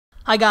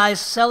Hi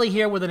guys, Selly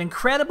here with an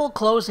incredible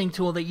closing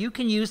tool that you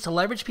can use to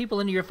leverage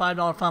people into your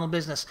 $5 funnel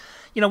business.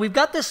 You know, we've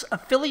got this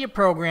affiliate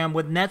program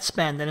with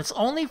NetSpend, and it's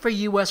only for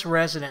U.S.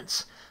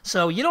 residents.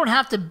 So you don't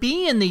have to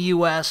be in the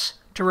U.S.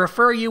 to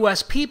refer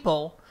U.S.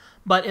 people,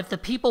 but if the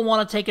people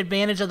want to take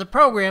advantage of the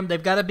program,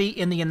 they've got to be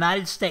in the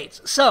United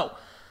States. So,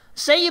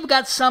 say you've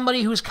got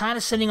somebody who's kind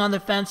of sitting on the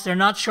fence, they're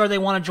not sure they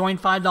want to join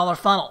 $5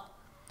 funnel.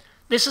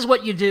 This is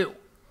what you do.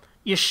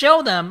 You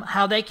show them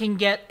how they can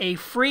get a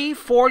free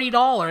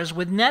 $40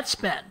 with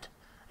NetSpend.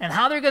 And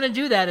how they're going to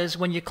do that is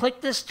when you click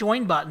this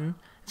join button,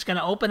 it's going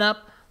to open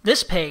up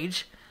this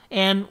page.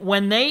 And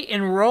when they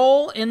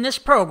enroll in this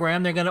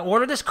program, they're going to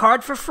order this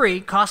card for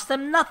free. Cost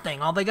them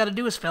nothing. All they got to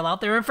do is fill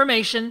out their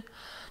information.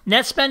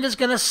 NetSpend is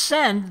going to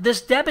send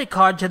this debit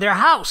card to their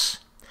house.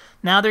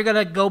 Now they're going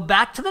to go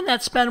back to the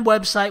NetSpend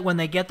website when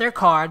they get their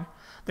card.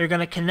 They're going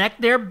to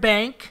connect their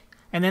bank,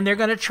 and then they're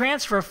going to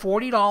transfer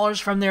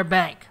 $40 from their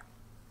bank.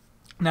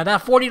 Now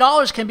that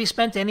 $40 can be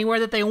spent anywhere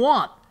that they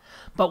want.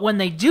 But when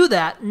they do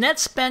that,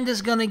 NetSpend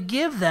is going to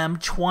give them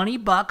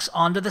 $20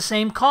 onto the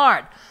same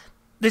card.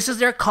 This is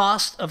their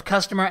cost of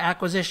customer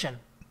acquisition.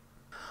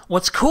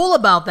 What's cool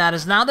about that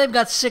is now they've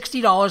got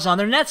 $60 on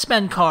their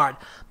NetSpend card.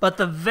 But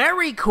the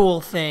very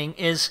cool thing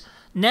is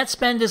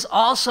NetSpend is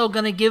also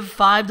going to give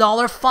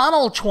 $5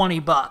 funnel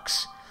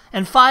 $20.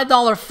 And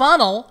 $5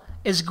 funnel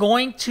is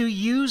going to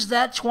use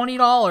that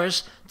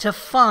 $20 to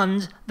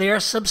fund their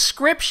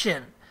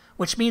subscription,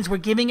 which means we're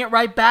giving it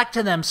right back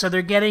to them. So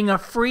they're getting a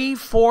free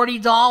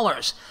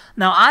 $40.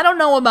 Now, I don't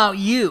know about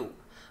you,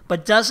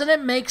 but doesn't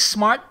it make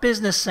smart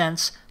business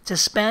sense to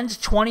spend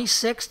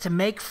 $26 to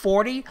make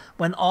 $40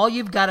 when all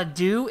you've got to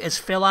do is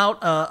fill out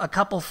a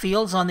couple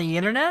fields on the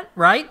internet,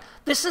 right?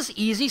 This is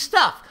easy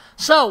stuff.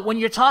 So when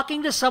you're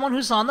talking to someone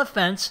who's on the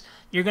fence,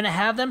 you're going to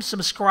have them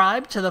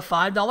subscribe to the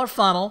 $5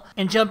 funnel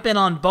and jump in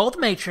on both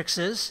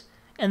matrices.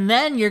 And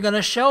then you're going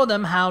to show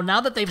them how,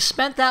 now that they've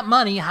spent that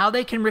money, how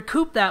they can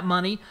recoup that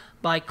money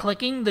by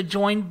clicking the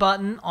join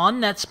button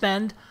on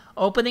NetSpend,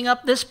 opening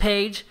up this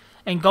page,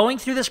 and going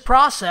through this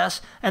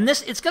process. And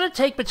it's going to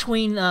take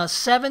between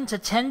 7 to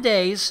 10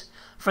 days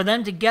for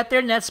them to get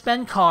their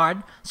NetSpend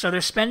card. So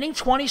they're spending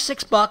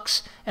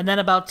 $26, and then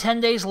about 10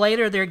 days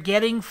later, they're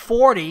getting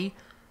 $40.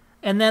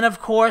 And then,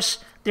 of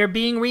course, they're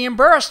being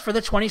reimbursed for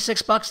the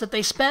 $26 that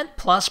they spent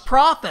plus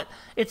profit.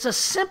 It's a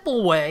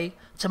simple way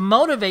to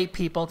motivate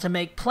people to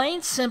make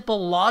plain,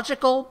 simple,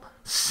 logical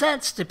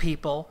sense to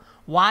people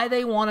why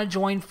they want to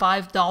join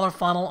 $5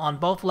 funnel on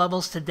both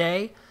levels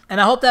today.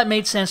 And I hope that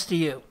made sense to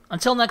you.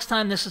 Until next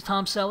time, this is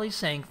Tom Selly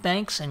saying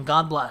thanks and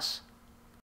God bless.